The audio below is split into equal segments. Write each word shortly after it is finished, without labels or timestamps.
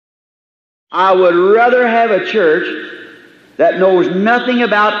I would rather have a church that knows nothing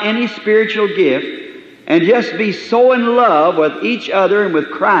about any spiritual gift and just be so in love with each other and with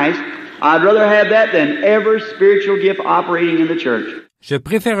Christ. I'd rather have that than every spiritual gift operating in the church. Je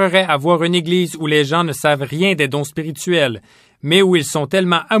préférerais avoir une église où les gens ne savent rien des dons spirituels, mais où ils sont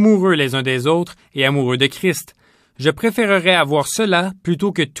tellement amoureux les uns des autres et amoureux de Christ. Je préférerais avoir cela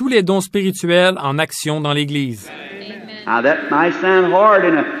plutôt que tous les dons spirituels en action dans l'Église. Now that might sound hard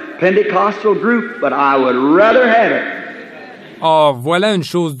in a Pentecostal group, but I would rather have it. Oh, voilà une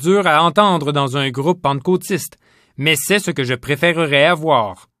chose dure à entendre dans un groupe pentecôtiste, mais c'est ce que je préférerais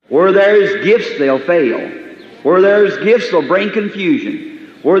avoir. Where there's gifts, they'll fail. Where there's gifts, they'll bring confusion.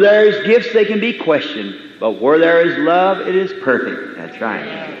 Where there's gifts, they can be questioned. But where there is love, it is perfect. That's right.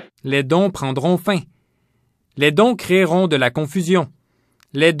 Les dons prendront fin. Les dons créeront de la confusion.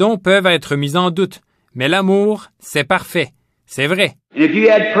 Les dons peuvent être mis en doute, mais l'amour, c'est parfait. C'est vrai. And if you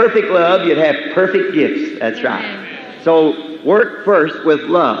had perfect love, you'd have perfect gifts. That's right. So work first with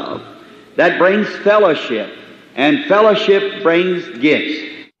love. That brings fellowship. And fellowship brings gifts.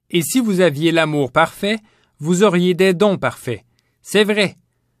 Et si vous aviez l'amour parfait, vous auriez des dons parfaits. C'est vrai.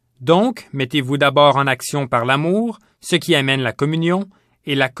 Donc, mettez-vous d'abord en action par l'amour, ce qui amène la communion,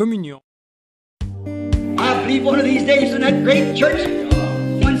 et la communion. I believe one of these days in that great church,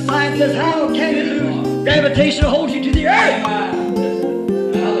 when science says, how can you lose? Gravitation holds you to the earth.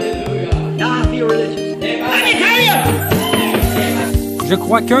 Hallelujah. Now I feel religious. Let me tell you! Je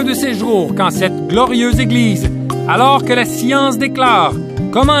crois qu'un de ces jours, quand cette glorieuse Église, alors que la science déclare,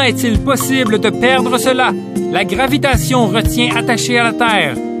 comment est-il possible de perdre cela? La gravitation retient attaché à la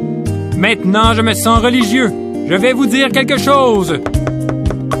Terre. Maintenant, je me sens religieux. Je vais vous dire quelque chose.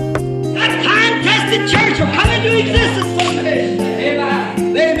 The church will come into existence someday.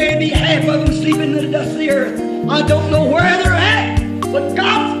 Amen. They may be half of them sleeping in the dust of the earth. I don't know where they're at, but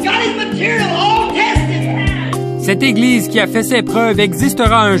God's got His material all tested. Cette Église qui a fait ses preuves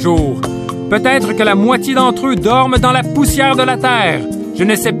existera un jour. Peut-être que la moitié d'entre eux dorment dans la poussière de la terre. Je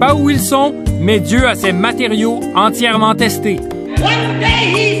ne sais pas où ils sont, mais Dieu a ses matériaux entièrement testés. One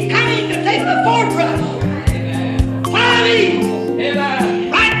day He's coming to take the forefront. Follow me.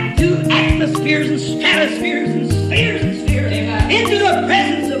 Right to atmospheres and stratospheres and spheres and spheres. Into the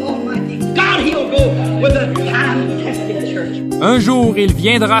presence of Almighty God. He'll go with a time-tested church. Un jour, il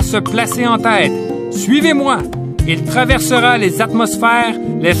viendra se placer en tête. Suivez-moi. Il traversera les atmosphères,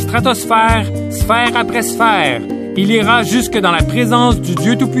 les stratosphères, sphère après sphère. Il ira jusque dans la présence du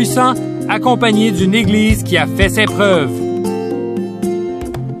Dieu Tout-Puissant, accompagné d'une Église qui a fait ses preuves.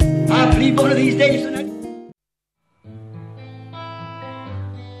 I believe one of these days.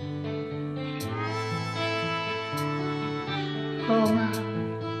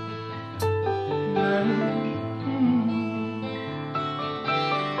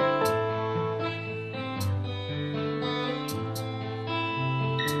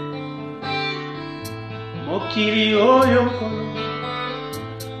 Mokili oyo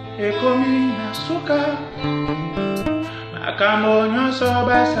ekomi na suka makambo nyonso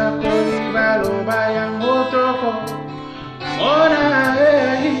basakoli baloba yango toko mona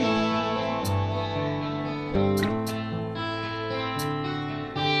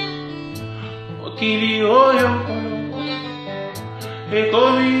mokili oyo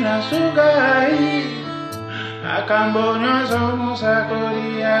ekomi na suka makambo nyonso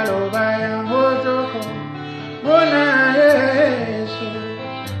mosakoli aloba yango toko Mona Yesu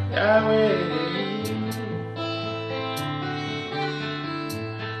Yahweh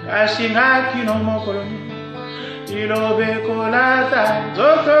Kashinga kino mokolo Ilobe kolata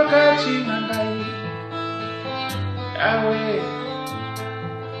Zoto kachi nangai Yahweh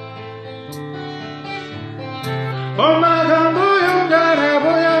Omagambo yongara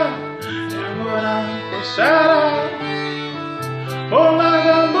boya Yangona kosara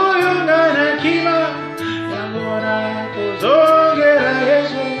Omagambo yongana kima Kuzongera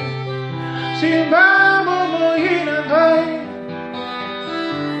Yesu Simba momo hinangai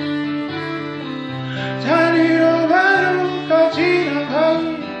Taniro baru kachina ngai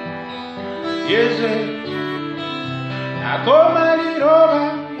Yesu Nakoma liroba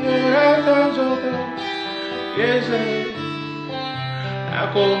Erata zoto Yesu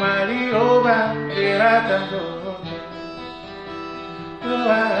Nakoma liroba Erata zoto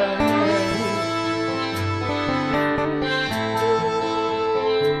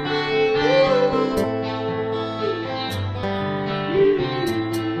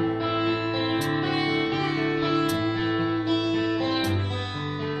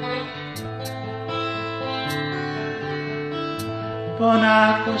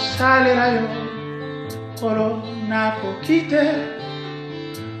Ponako salera yo, kolo nako kite,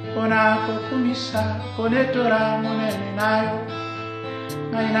 Unapokumisa kunetora munene nayo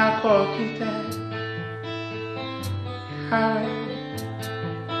ngainako kite hawe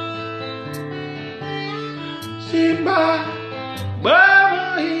simba bamo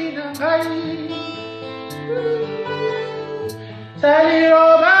hinangai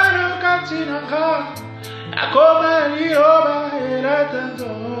saliroba no katinanga akoma liroba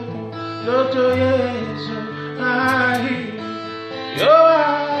eratanzo Doto Yesu ai yo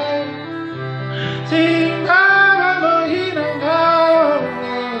ai simba mohina ngayo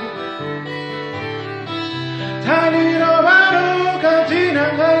taliro baro katina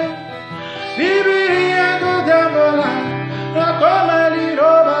ngai bibiria godambola nakoma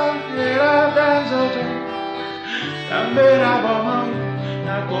liroba era danzoto tambera bomo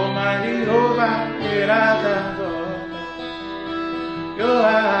nakoma liroba era danzoto yo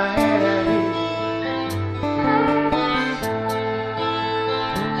ai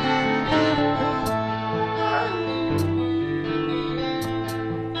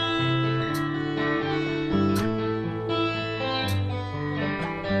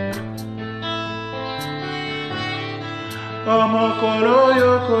Mukonkole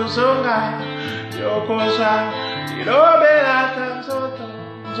yokozonga yokoza irobelata nzoto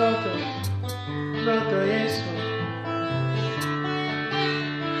Yesu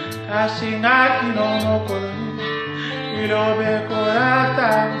asingaki no mokolo irobekolata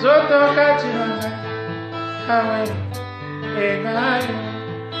nzoto katinanga awe engayo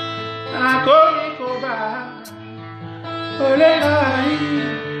nakomi kobanga olengai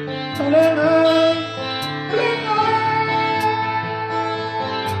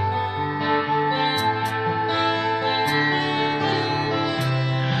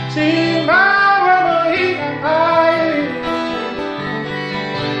Simba mohina ai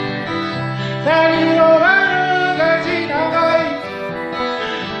Taliro bano katina ngai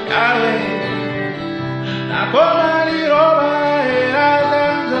Yawe nakoma liroba era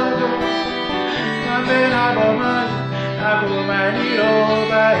tanzoto Nambena bomai nakoma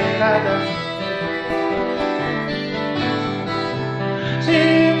liroba era tanzoto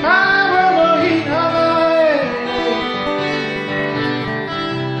Simba mohina ai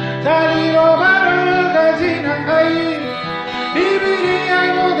Taliro baro kazina ngai Bibiria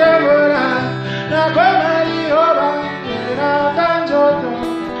godambola nakoma liroba era tanzoto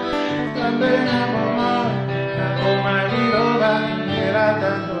Kambena mama nakoma liroba era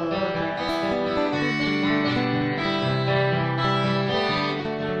tanzoto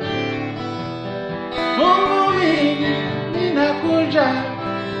Mungu mimi ninakuja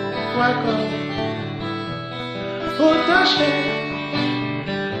kwako utoshe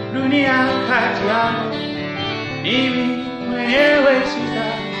dunia kati yangu mimi mwenyewe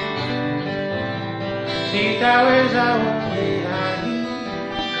sitaweza ongea hii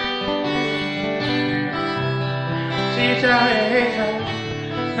sitaweza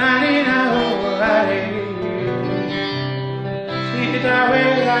nani na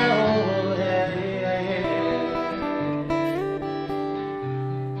sitaweza